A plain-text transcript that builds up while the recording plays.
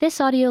This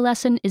audio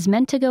lesson is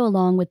meant to go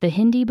along with the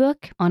Hindi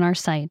book on our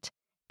site.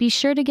 Be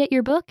sure to get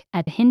your book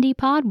at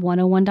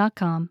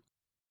hindipod101.com.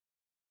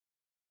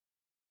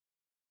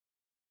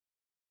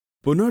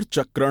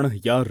 पुनर्चक्रण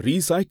या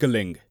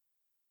recycling.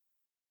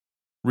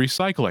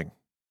 Recycling.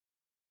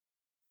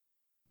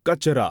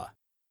 कचरा।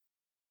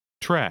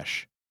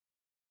 Trash.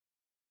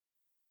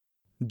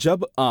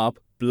 जब आप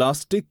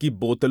plastic की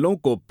बोतलों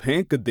को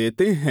फेंक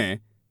देते हैं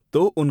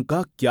तो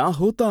उनका क्या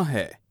होता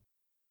है?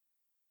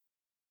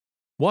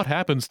 What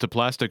happens to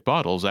plastic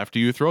bottles after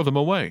you throw them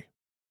away?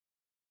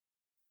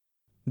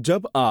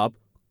 जब आप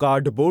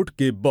कार्डबोर्ड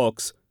के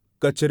बॉक्स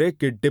कचरे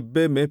के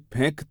डिब्बे में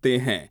फेंकते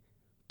हैं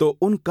तो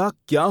उनका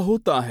क्या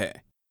होता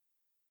है?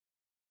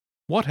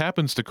 What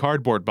happens to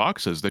cardboard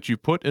boxes that you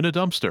put in a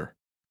dumpster?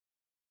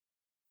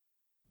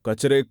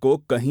 कचरे को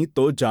कहीं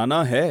तो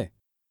जाना है।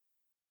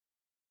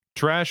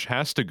 Trash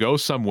has to go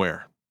somewhere.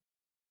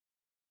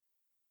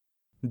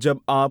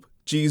 जब आप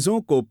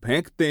चीजों को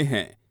फेंकते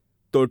हैं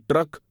तो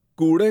ट्रक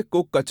कूड़े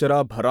को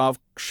कचरा भराव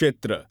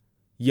क्षेत्र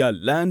या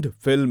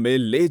लैंडफिल में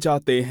ले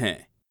जाते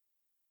हैं।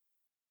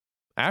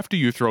 After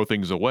you throw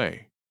things away,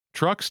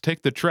 trucks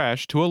take the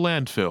trash to a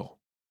landfill.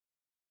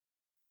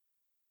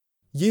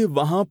 ये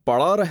वहां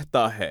पड़ा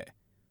रहता है,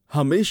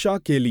 हमेशा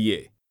के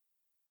लिए।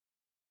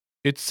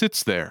 It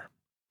sits there,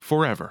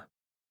 forever.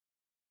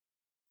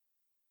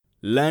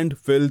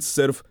 Landfill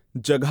सिर्फ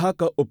जगह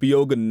का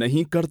उपयोग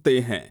नहीं करते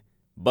हैं,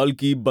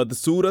 बल्कि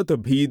बदसूरत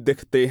भी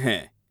दिखते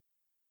हैं।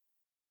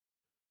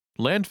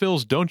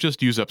 Landfills don't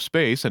just use up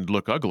space and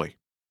look ugly.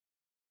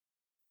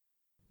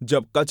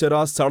 जब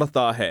कचरा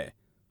सड़ता है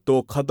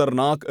तो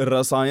खतरनाक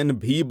रसायन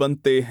भी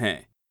बनते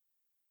हैं।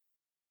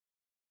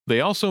 They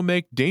also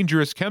make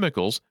dangerous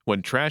chemicals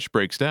when trash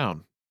breaks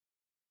down.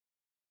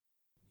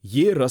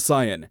 ये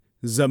रसायन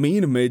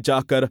जमीन में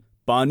जाकर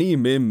पानी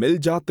में मिल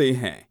जाते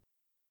हैं।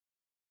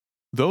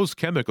 Those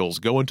chemicals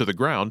go into the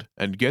ground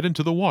and get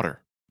into the water.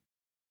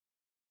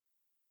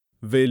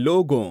 वे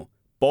लोगों,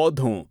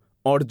 पौधों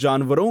और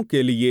जानवरों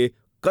के लिए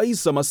कई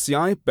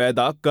समस्याएं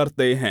पैदा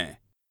करते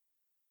हैं।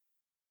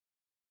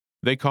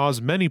 They cause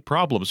many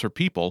problems for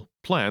people,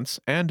 plants,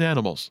 and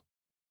animals.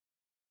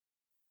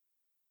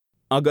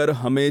 अगर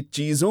हमें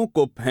चीजों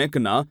को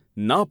फेंकना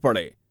ना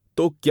पड़े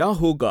तो क्या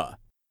होगा?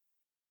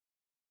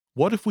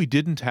 What if we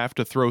didn't have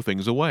to throw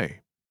things away?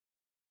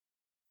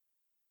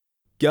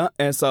 क्या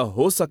ऐसा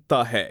हो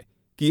सकता है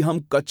कि हम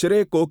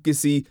कचरे को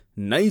किसी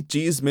नई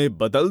चीज में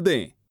बदल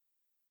दें?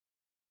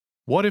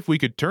 What if we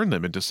could turn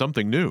them into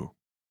something new?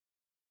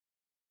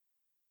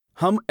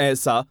 हम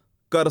ऐसा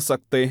कर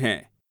सकते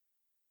हैं।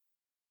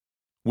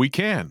 We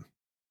can.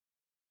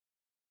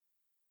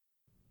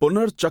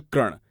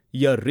 पुनर्चक्रण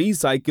या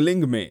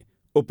रिसाइकलिंग में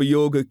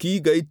उपयोग की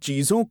गई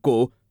चीजों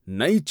को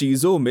नई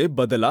चीजों में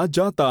बदला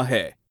जाता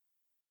है।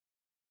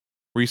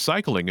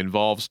 Recycling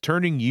involves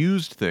turning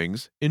used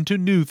things into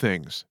new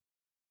things.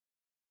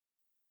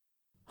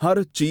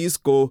 हर चीज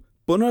को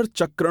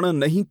पुनर्चक्रण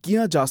नहीं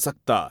किया जा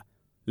सकता,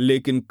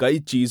 लेकिन कई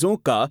चीजों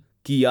का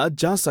किया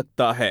जा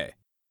सकता है।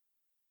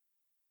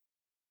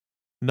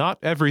 Not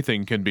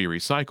everything can be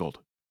recycled,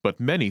 but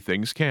many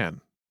things can.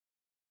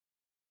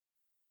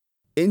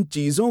 इन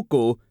चीजों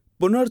को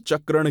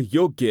पुनर्चक्रण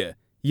योग्य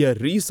या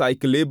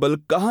रिसाइक्लेबल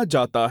कहा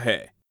जाता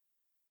है।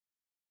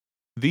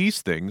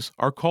 These things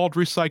are called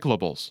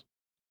recyclables.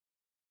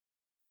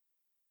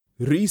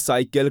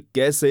 Recycle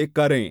कैसे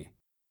करें?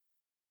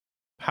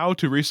 How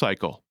to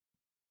recycle?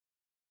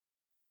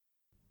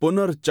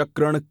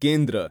 पुनर्चक्रण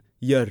केंद्र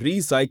या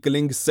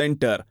रिसाइकलिंग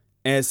सेंटर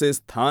ऐसे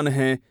स्थान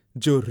हैं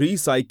जो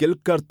रिसाइकिल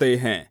करते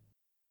हैं।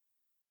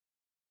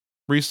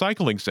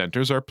 Recycling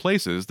centers are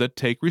places that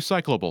take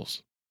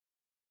recyclables.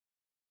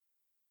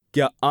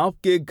 क्या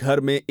आपके घर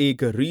में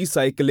एक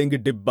रिसाइकलिंग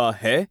डिब्बा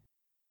है?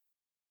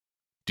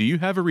 Do you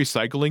have a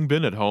recycling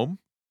bin at home?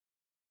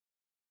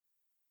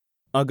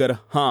 अगर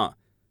हां,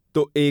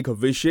 तो एक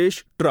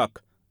विशेष ट्रक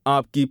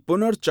आपकी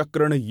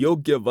पुनर्चक्रण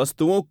योग्य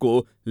वस्तुओं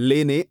को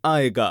लेने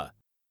आएगा।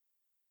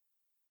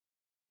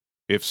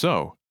 If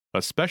so,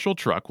 a special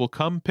truck will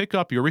come pick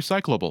up your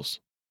recyclables.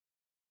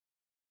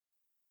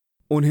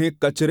 उन्हें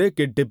कचरे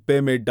के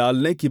डिब्बे में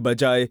डालने की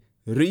बजाय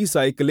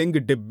रिसाइकलिंग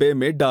डिब्बे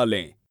में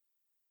डालें।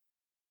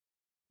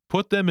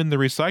 Put them in the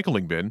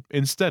recycling bin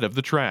instead of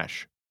the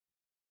trash.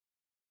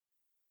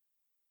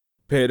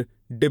 फिर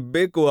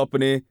डिब्बे को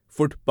अपने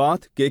फुटपाथ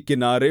के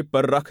किनारे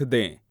पर रख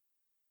दें।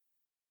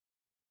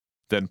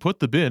 Then put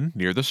the bin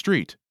near the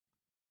street.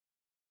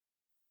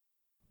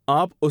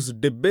 आप उस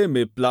डिब्बे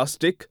में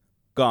प्लास्टिक,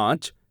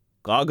 कांच,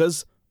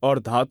 कागज और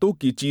धातु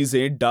की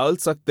चीजें डाल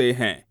सकते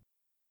हैं।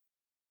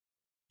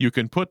 You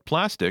can put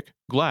plastic,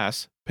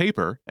 glass,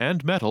 paper,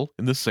 and metal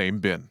in the same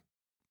bin.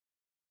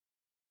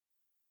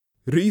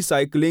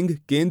 Recycling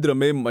केंद्र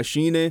में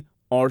मशीनें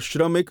और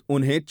श्रमिक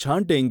उन्हें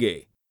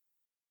छांटेंगे।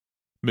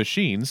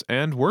 Machines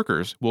and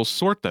workers will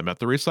sort them at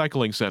the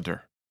recycling center.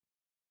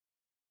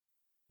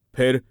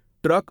 फिर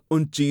ट्रक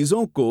उन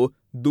चीजों को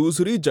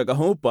दूसरी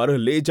जगहों पर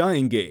ले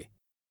जाएंगे।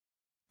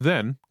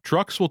 Then,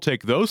 trucks will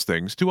take those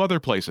things to other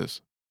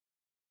places.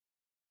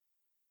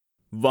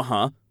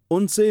 वहां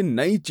उनसे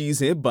नई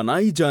चीजें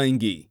बनाई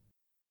जाएंगी।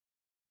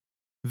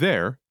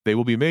 There, they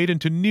will be made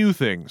into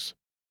new things.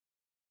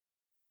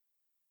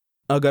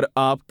 अगर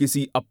आप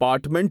किसी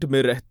अपार्टमेंट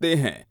में रहते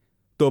हैं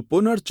तो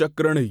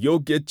पुनर्चक्रण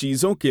योग्य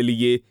चीजों के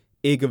लिए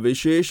एक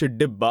विशेष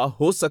डिब्बा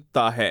हो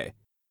सकता है।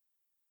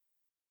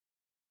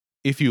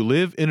 If you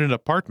live in an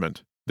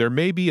apartment, there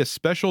may be a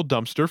special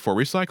dumpster for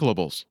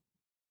recyclables.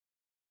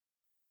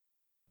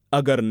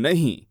 अगर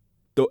नहीं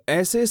तो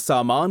ऐसे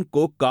सामान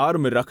को कार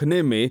में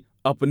रखने में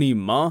अपनी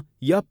मां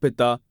या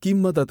पिता की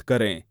मदद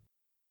करें।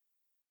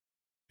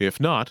 If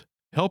not,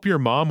 help your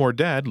mom or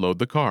dad load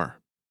the car.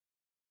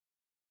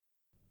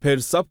 फिर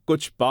सब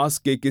कुछ पास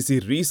के किसी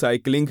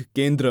रिसाइकलिंग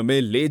केंद्र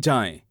में ले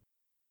जाएं।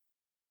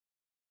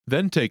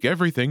 Then take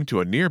everything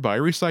to a nearby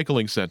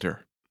recycling center.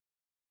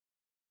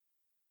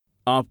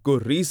 आपको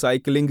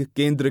रिसाइकलिंग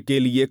केंद्र के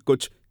लिए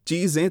कुछ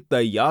चीजें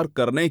तैयार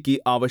करने की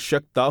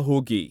आवश्यकता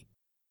होगी।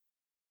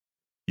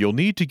 You'll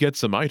need to get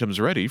some items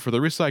ready for the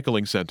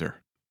recycling center.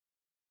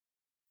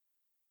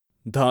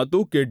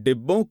 धातु के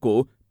डिब्बों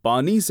को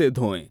पानी से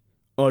धोएं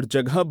और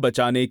जगह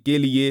बचाने के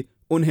लिए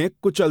उन्हें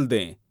कुचल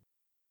दें।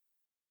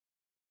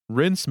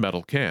 Rinse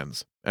metal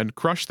cans and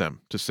crush them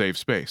to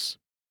save space.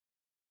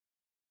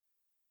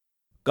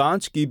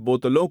 कांच की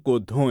बोतलों को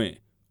धोएं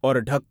और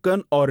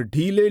ढक्कन और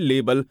ढीले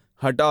लेबल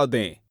हटा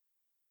दें।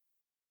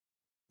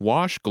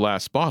 Wash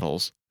glass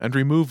bottles and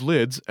remove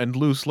lids and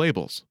loose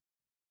labels.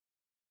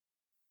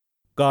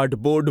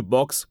 Cardboard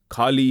box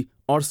खाली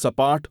और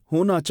सपाट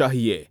होना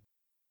चाहिए।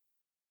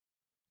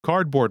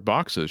 Cardboard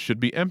boxes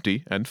should be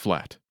empty and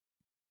flat.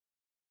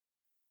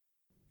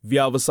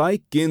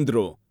 व्यावसायिक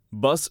केंद्रों,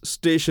 बस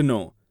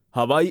स्टेशनों,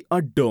 हवाई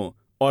अड्डों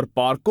और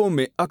पार्कों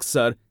में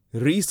अक्सर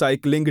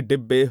रिसाइकलिंग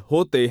डिब्बे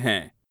होते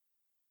हैं।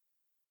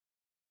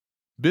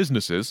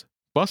 Businesses,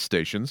 bus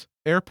stations,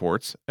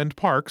 airports, and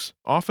parks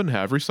often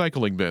have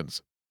recycling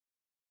bins.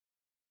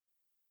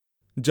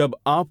 जब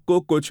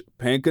आपको कुछ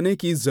फेंकने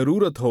की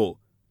जरूरत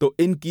हो तो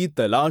इनकी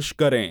तलाश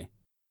करें।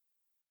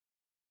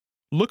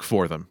 Look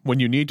for them when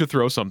you need to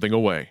throw something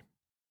away.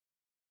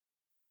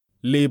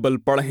 Label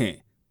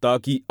पढ़ें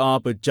ताकि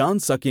आप जान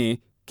सकें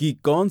कि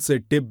कौन से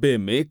डिब्बे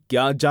में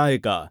क्या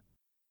जाएगा।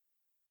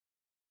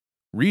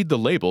 Read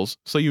the labels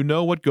so you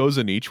know what goes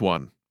in each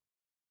one.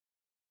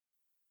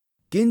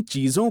 किन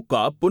चीजों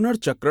का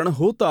पुनर्चक्रण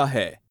होता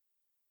है?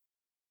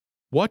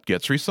 What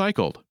gets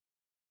recycled?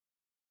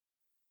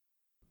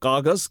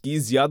 कागज की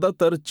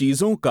ज्यादातर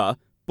चीजों का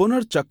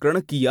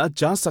पुनर्चक्रण किया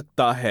जा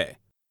सकता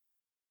है।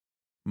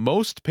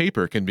 Most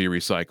paper can be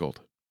recycled.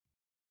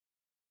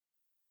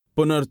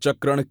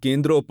 पुनर्चक्रण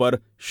केंद्रों पर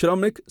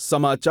श्रमिक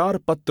समाचार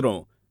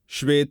पत्रों,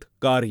 श्वेत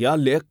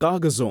कार्यालय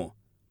कागजों,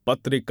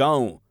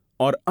 पत्रिकाओं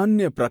और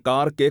अन्य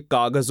प्रकार के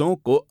कागजों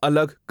को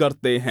अलग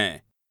करते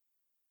हैं।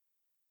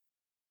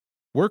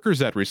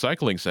 Workers at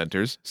recycling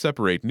centers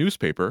separate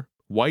newspaper,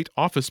 white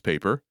office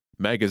paper,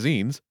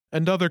 magazines,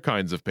 and other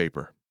kinds of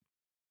paper.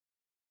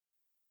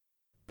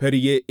 फिर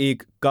ये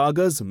एक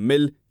कागज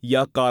मिल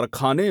या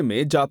कारखाने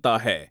में जाता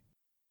है।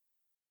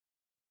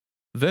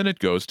 Then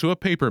it goes to a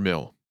paper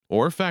mill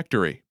or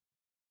factory.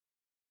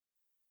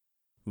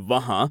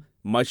 वहां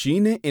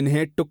मशीनें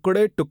इन्हें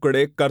टुकड़े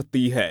टुकड़े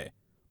करती है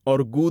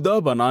और गूदा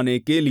बनाने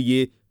के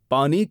लिए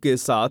पानी के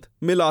साथ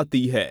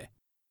मिलाती है।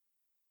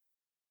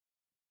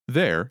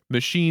 There,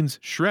 machines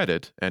shred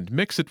it and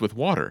mix it with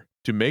water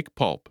to make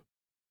pulp.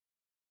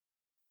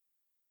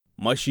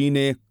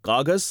 मशीनें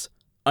कागज,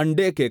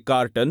 अंडे के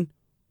कार्टन,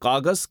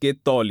 कागज के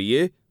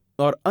तौलिए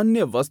और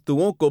अन्य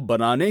वस्तुओं को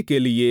बनाने के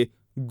लिए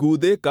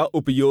गूदे का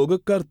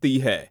उपयोग करती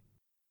है।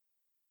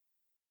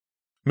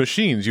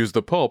 Machines use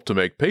the pulp to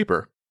make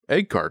paper,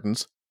 egg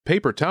cartons,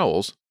 paper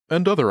towels,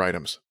 and other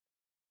items.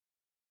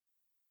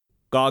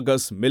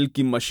 कागज मिल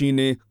की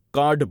मशीनें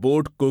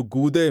कार्डबोर्ड को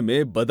गूदे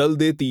में बदल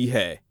देती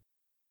है।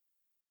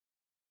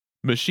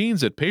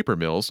 Machines at paper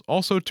mills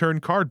also turn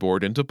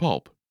cardboard into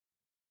pulp.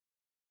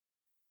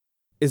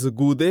 इस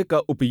गूदे का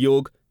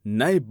उपयोग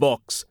नए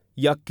बॉक्स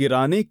या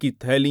किराने की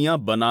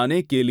थैलियां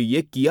बनाने के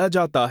लिए किया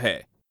जाता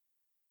है।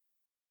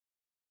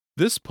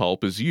 This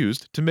pulp is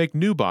used to make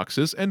new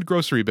boxes and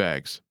grocery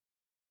bags.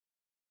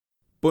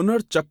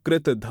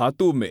 पुनर्चक्रित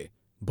धातु में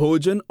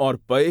भोजन और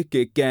पेय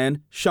के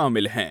कैन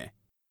शामिल हैं।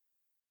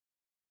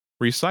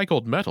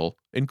 Recycled metal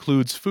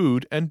includes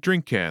food and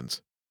drink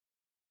cans.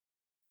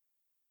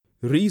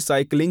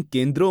 Recycling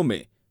केंद्रों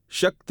में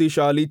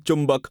शक्तिशाली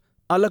चुंबक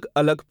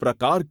अलग-अलग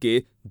प्रकार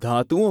के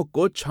धातुओं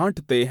को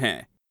छांटते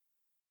हैं।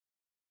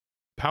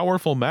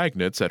 Powerful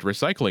magnets at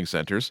recycling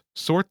centers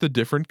sort the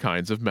different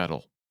kinds of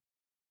metal.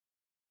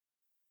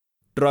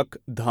 Truck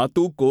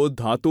धातु को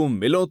धातु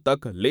मिलों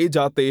तक ले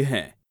जाते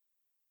हैं।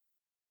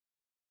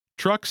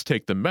 Trucks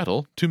take the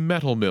metal to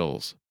metal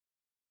mills.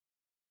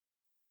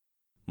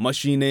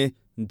 मशीनें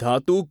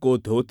धातु को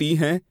धोती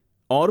हैं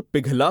और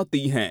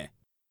पिघलाती हैं।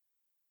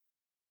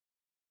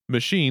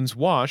 Machines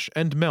wash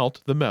and melt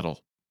the metal.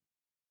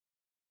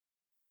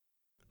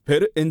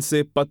 फिर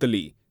इनसे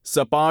पतली,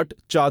 सपाट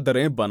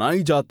चादरें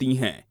बनाई जाती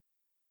हैं।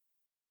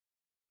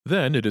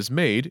 Then it is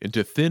made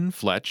into thin,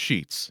 flat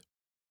sheets.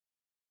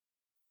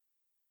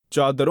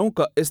 चादरों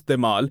का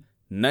इस्तेमाल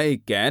नए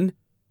कैन,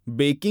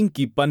 बेकिंग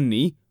की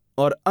पन्नी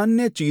और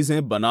अन्य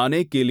चीजें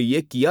बनाने के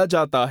लिए किया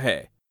जाता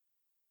है।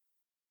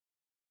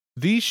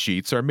 These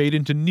sheets are made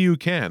into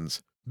new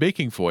cans,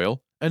 baking foil,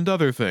 and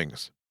other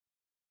things.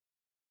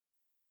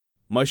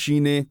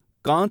 मशीनें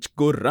कांच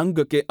को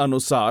रंग के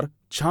अनुसार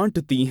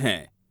छांटती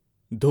हैं,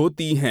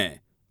 धोती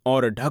हैं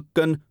और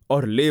ढक्कन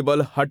और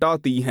लेबल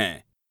हटाती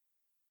हैं।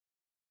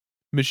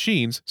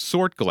 Machines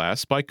sort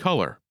glass by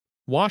color,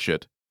 wash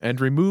it, and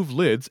remove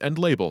lids and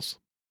labels.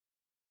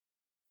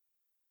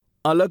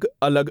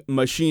 अलग-अलग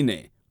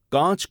मशीनें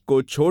कांच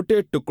को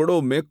छोटे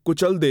टुकड़ों में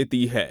कुचल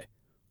देती है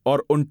और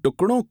उन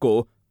टुकड़ों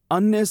को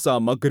अन्य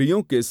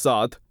सामग्रियों के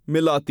साथ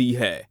मिलाती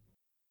है।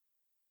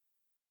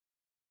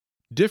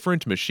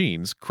 Different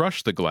machines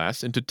crush the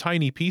glass into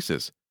tiny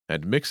pieces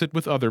and mix it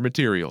with other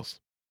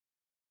materials.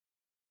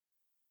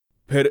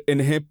 फिर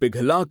इन्हें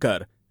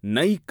पिघलाकर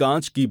नई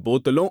कांच की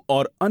बोतलों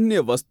और अन्य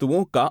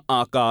वस्तुओं का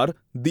आकार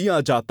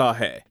दिया जाता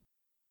है।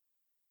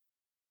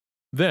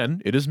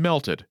 Then it is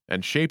melted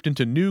and shaped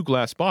into new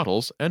glass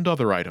bottles and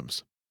other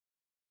items.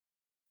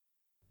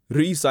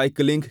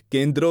 Recycling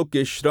केंद्रों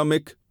के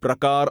श्रमिक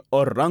प्रकार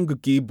और रंग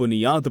की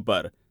बुनियाद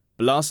पर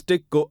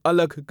प्लास्टिक को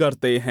अलग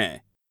करते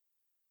हैं।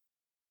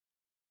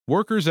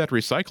 Workers at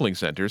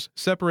recycling centers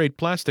separate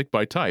plastic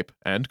by type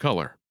and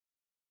color.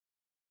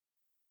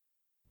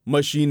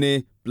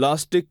 मशीनें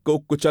प्लास्टिक को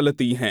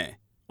कुचलती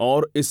हैं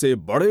और इसे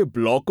बड़े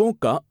ब्लॉकों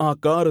का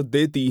आकार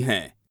देती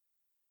हैं।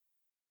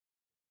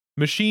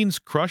 Machines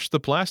crush the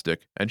plastic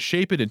and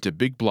shape it into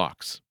big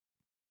blocks.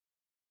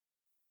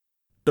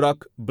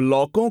 Truck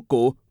ब्लॉकों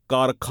को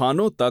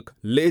कारखानों तक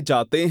ले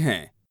जाते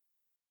हैं।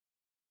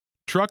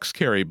 Trucks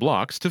carry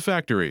blocks to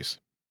factories.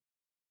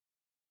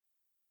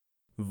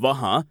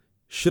 वहां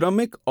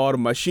श्रमिक और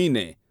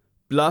मशीनें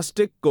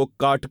प्लास्टिक को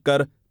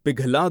काटकर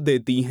पिघला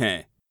देती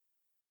हैं।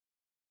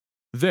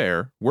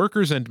 There,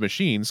 workers and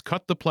machines cut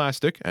the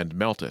plastic and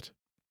melt it.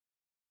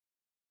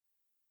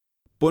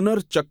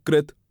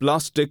 पुनर्चक्रित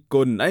plastic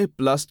को नए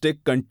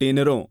प्लास्टिक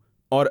कंटेनरों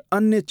और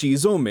अन्य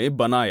चीजों में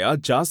बनाया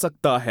जा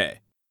सकता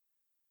है।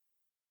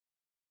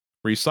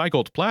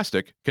 Recycled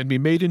plastic can be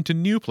made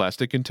into new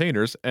plastic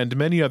containers and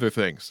many other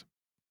things.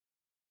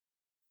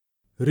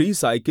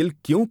 Recycle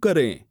क्यों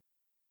करें?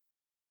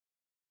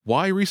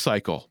 Why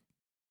recycle?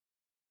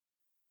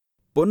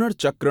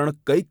 पुनर्चक्रण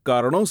कई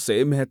कारणों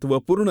से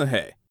महत्वपूर्ण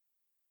है।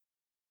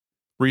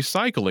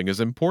 Recycling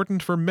is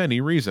important for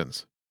many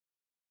reasons.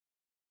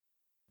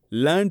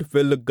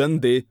 Landfill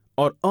गंदे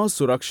और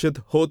असुरक्षित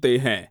होते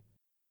हैं।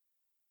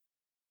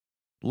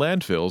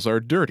 Landfills are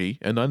dirty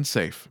and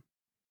unsafe.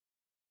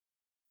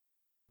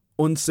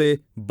 उनसे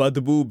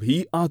बदबू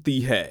भी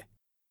आती है।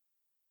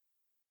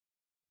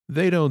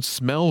 They don't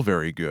smell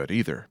very good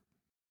either.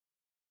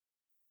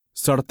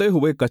 सड़ते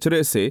हुए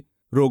कचरे से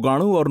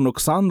रोगाणु और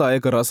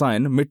नुकसानदायक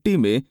रसायन मिट्टी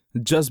में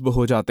जज्ब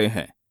हो जाते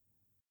हैं।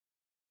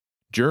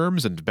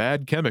 Germs and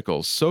bad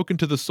chemicals soak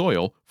into the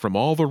soil from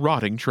all the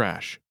rotting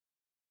trash.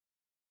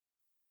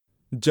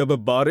 जब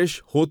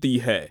बारिश होती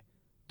है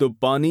तो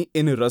पानी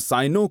इन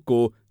रसायनों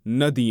को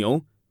नदियों,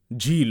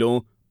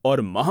 झीलों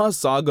और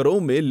महासागरों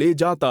में ले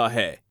जाता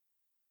है।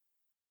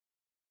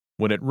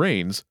 When it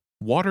rains,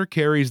 water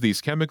carries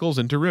these chemicals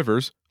into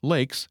rivers,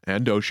 lakes,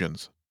 and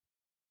oceans.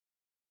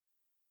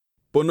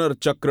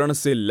 पुनर्चक्रण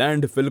से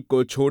लैंडफिल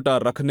को छोटा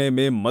रखने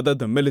में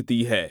मदद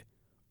मिलती है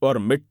और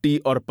मिट्टी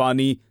और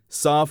पानी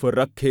साफ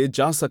रखे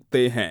जा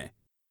सकते हैं।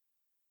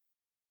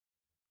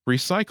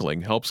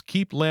 Recycling helps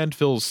keep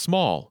landfills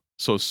small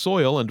so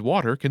soil and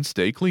water can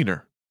stay cleaner.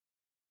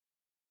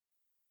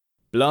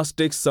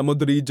 Plastic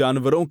समुद्री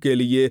जानवरों के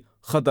लिए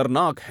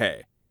खतरनाक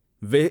है।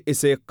 वे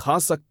इसे खा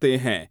सकते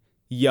हैं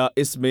या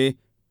इसमें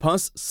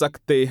फंस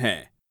सकते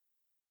हैं।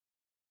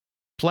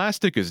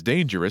 Plastic is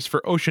dangerous for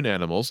ocean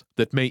animals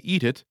that may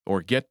eat it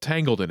or get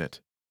tangled in it.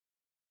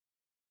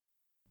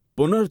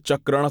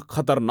 पुनर्चक्रण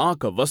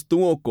खतरनाक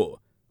वस्तुओं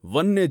को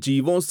वन्य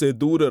जीवों से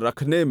दूर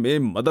रखने में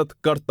मदद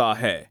करता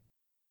है।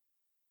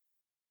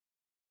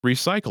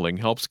 Recycling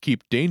helps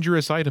keep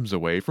dangerous items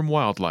away from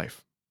wildlife.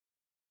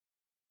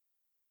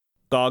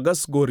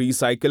 कागज को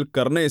रिसाइकिल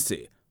करने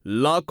से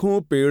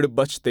लाखों पेड़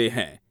बचते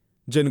हैं,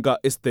 जिनका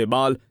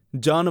इस्तेमाल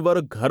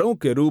जानवर घरों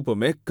के रूप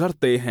में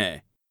करते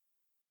हैं।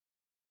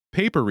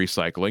 Paper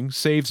recycling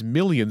saves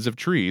millions of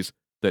trees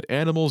that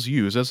animals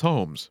use as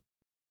homes.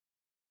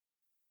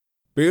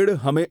 पेड़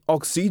हमें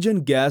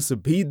ऑक्सीजन गैस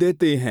भी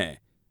देते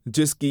हैं,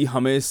 जिसकी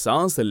हमें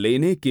सांस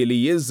लेने के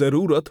लिए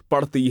जरूरत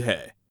पड़ती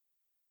है।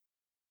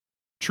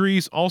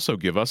 Trees also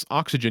give us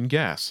oxygen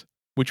gas,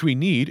 which we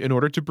need in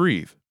order to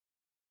breathe.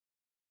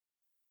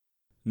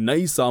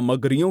 नई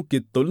सामग्रियों की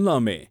तुलना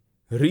में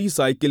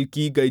रिसाइकिल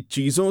की गई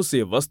चीजों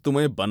से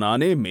वस्तुएं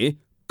बनाने में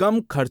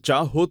कम खर्चा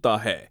होता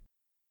है।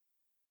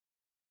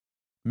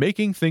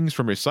 Making things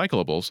from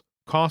recyclables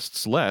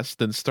costs less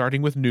than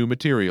starting with new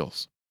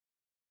materials.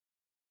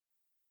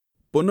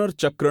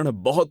 पुनर्चक्रण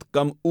बहुत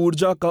कम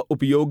ऊर्जा का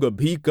उपयोग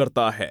भी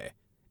करता है,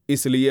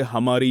 इसलिए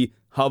हमारी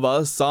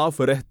हवा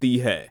साफ रहती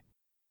है।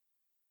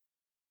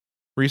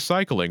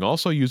 Recycling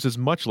also uses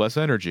much less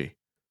energy,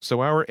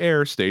 so our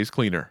air stays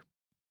cleaner.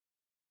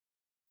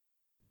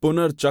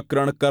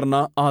 पुनर्चक्रण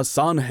करना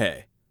आसान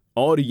है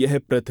और यह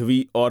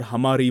पृथ्वी और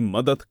हमारी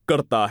मदद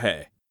करता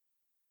है।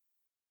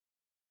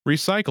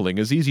 Recycling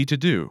is easy to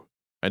do,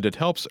 and it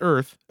helps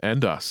Earth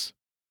and us.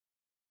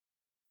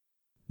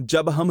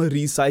 जब हम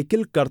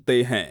रिसाइकिल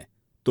करते हैं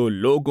तो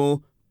लोगों,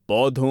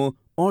 पौधों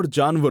और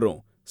जानवरों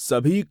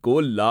सभी को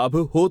लाभ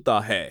होता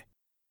है।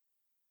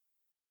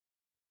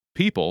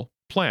 People,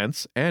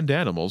 plants, and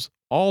animals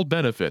all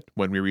benefit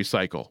when we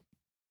recycle.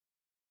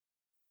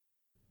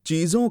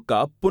 चीजों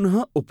का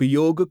पुनः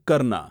उपयोग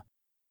करना।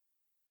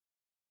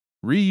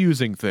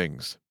 Reusing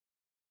things.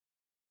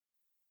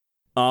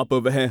 आप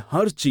वह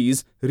हर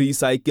चीज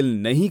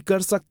रिसाइकिल नहीं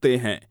कर सकते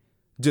हैं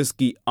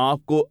जिसकी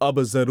आपको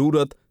अब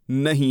जरूरत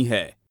नहीं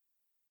है।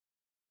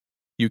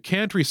 You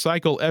can't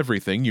recycle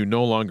everything you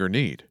no longer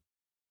need.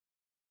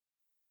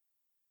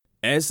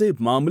 ऐसे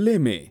मामले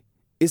में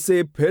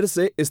इसे फिर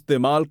से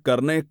इस्तेमाल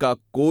करने का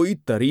कोई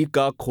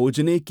तरीका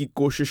खोजने की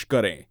कोशिश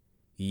करें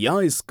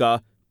या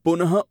इसका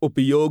पुनः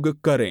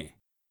उपयोग करें।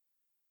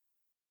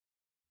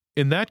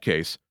 In that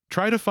case,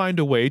 try to find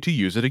a way to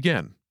use it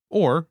again,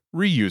 or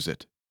reuse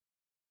it.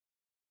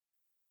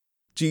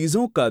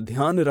 चीजों का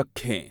ध्यान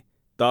रखें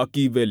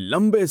ताकि वे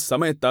लंबे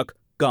समय तक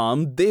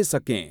काम दे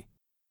सकें।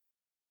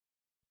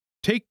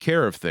 Take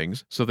care of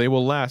things so they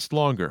will last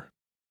longer.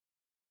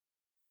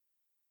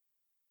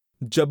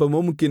 जब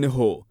मुमकिन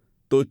हो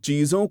तो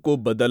चीजों को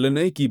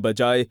बदलने की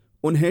बजाय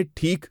उन्हें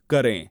ठीक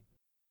करें।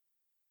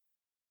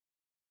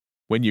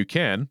 When you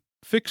can,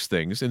 fix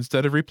things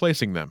instead of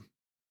replacing them.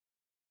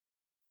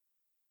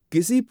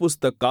 किसी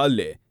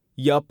पुस्तकालय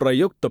या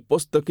प्रयुक्त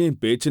पुस्तकें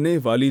बेचने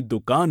वाली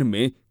दुकान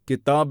में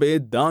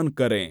किताबें दान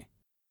करें।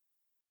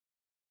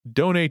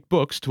 Donate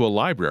books to a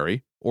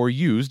library or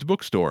used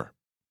bookstore.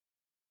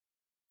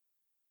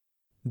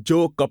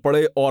 जो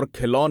कपड़े और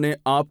खिलौने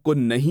आपको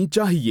नहीं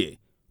चाहिए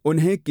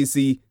उन्हें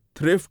किसी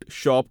थ्रिफ्ट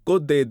शॉप को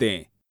दे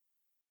दें।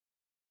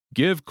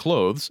 Give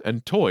clothes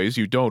and toys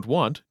you don't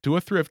want to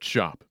a thrift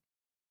shop.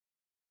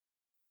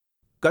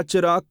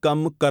 कचरा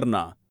कम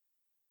करना।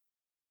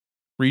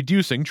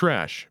 Reducing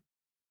trash.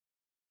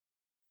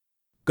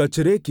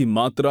 कचरे की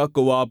मात्रा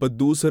को आप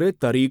दूसरे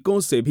तरीकों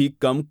से भी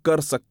कम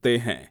कर सकते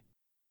हैं।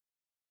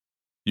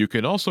 You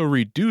can also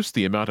reduce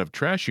the amount of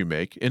trash you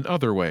make in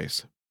other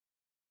ways.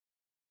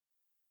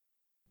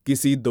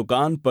 किसी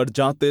दुकान पर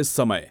जाते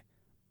समय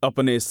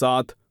अपने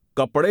साथ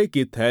कपड़े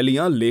की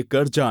थैलियां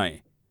लेकर जाएं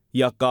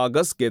या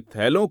कागज के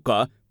थैलों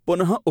का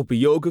पुनः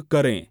उपयोग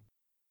करें।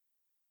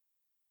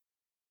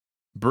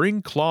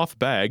 Bring cloth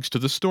bags to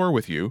the store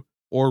with you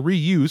or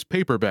reuse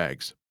paper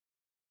bags.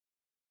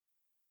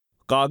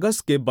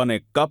 कागज के बने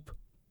कप,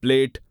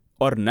 प्लेट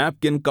और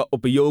नैपकिन का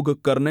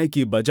उपयोग करने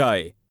की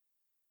बजाय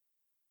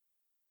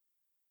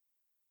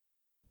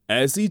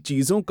ऐसी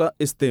चीजों का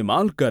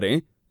इस्तेमाल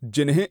करें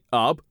जिन्हें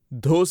आप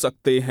धो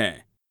सकते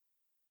हैं।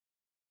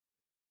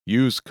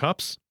 Use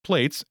cups,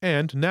 plates,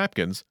 and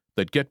napkins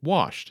that get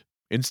washed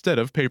instead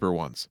of paper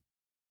ones.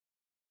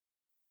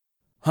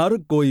 हर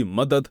कोई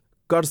मदद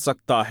कर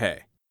सकता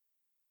है।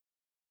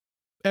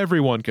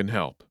 Everyone can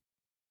help.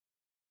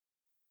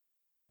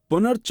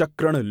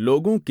 पुनर्चक्रण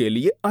लोगों के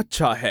लिए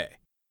अच्छा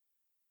है।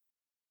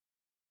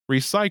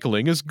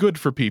 Recycling is good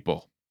for people.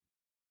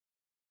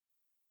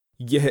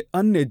 यह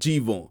अन्य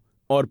जीवों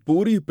और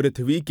पूरी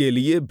पृथ्वी के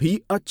लिए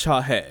भी अच्छा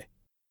है।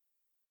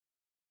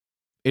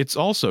 It's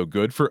also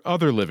good for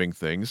other living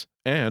things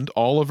and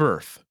all of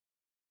Earth.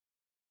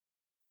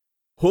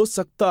 हो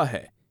सकता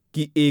है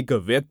कि एक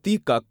व्यक्ति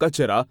का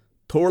कचरा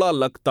थोड़ा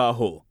लगता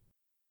हो।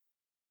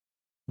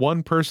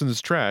 One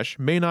person's trash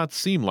may not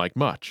seem like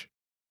much.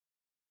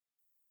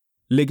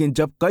 लेकिन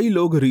जब कई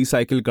लोग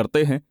रिसाइकिल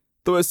करते हैं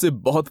तो इससे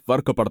बहुत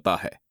फर्क पड़ता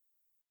है।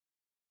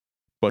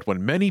 But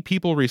when many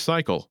people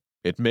recycle,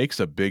 it makes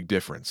a big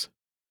difference.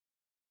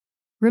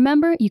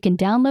 Remember, you can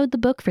download the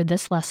book for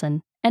this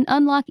lesson and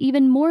unlock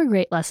even more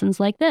great lessons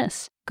like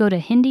this. Go to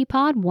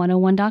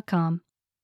HindiPod101.com.